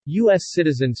U.S.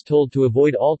 citizens told to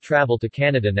avoid all travel to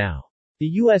Canada now. The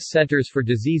U.S. Centers for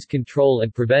Disease Control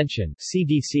and Prevention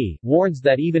 (CDC) warns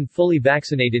that even fully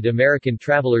vaccinated American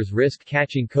travelers risk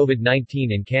catching COVID-19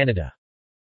 in Canada.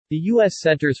 The U.S.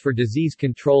 Centers for Disease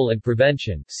Control and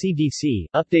Prevention (CDC)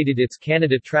 updated its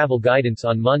Canada travel guidance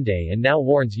on Monday and now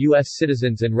warns U.S.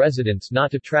 citizens and residents not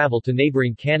to travel to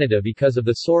neighboring Canada because of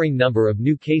the soaring number of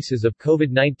new cases of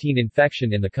COVID-19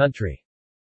 infection in the country.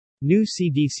 New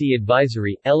CDC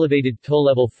advisory, elevated to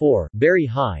level 4, very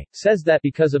high, says that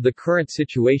because of the current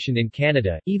situation in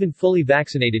Canada, even fully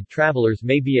vaccinated travelers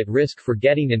may be at risk for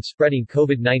getting and spreading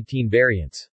COVID-19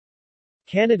 variants.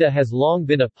 Canada has long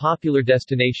been a popular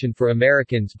destination for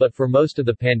Americans, but for most of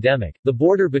the pandemic, the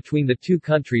border between the two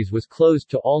countries was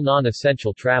closed to all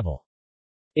non-essential travel.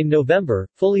 In November,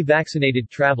 fully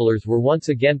vaccinated travelers were once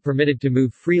again permitted to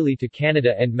move freely to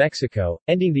Canada and Mexico,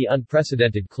 ending the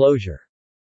unprecedented closure.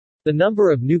 The number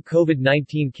of new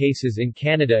COVID-19 cases in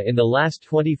Canada in the last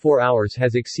 24 hours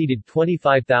has exceeded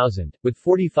 25,000, with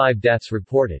 45 deaths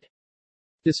reported.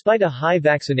 Despite a high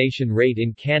vaccination rate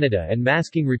in Canada and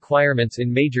masking requirements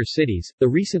in major cities, the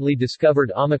recently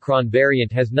discovered Omicron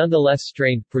variant has nonetheless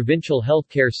strained provincial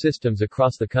healthcare systems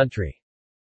across the country.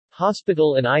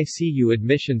 Hospital and ICU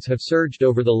admissions have surged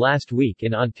over the last week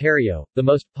in Ontario, the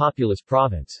most populous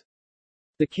province.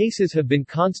 The cases have been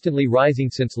constantly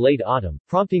rising since late autumn,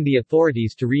 prompting the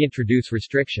authorities to reintroduce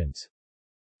restrictions.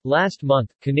 Last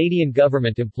month, Canadian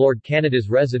government implored Canada's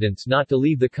residents not to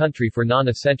leave the country for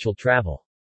non-essential travel.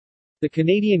 The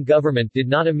Canadian government did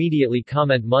not immediately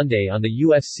comment Monday on the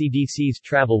U.S. CDC's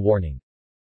travel warning.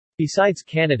 Besides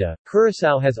Canada,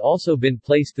 Curaçao has also been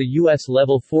placed the U.S.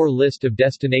 Level 4 list of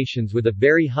destinations with a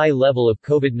very high level of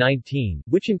COVID-19,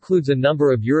 which includes a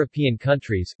number of European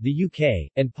countries, the UK,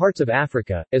 and parts of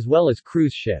Africa, as well as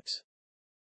cruise ships.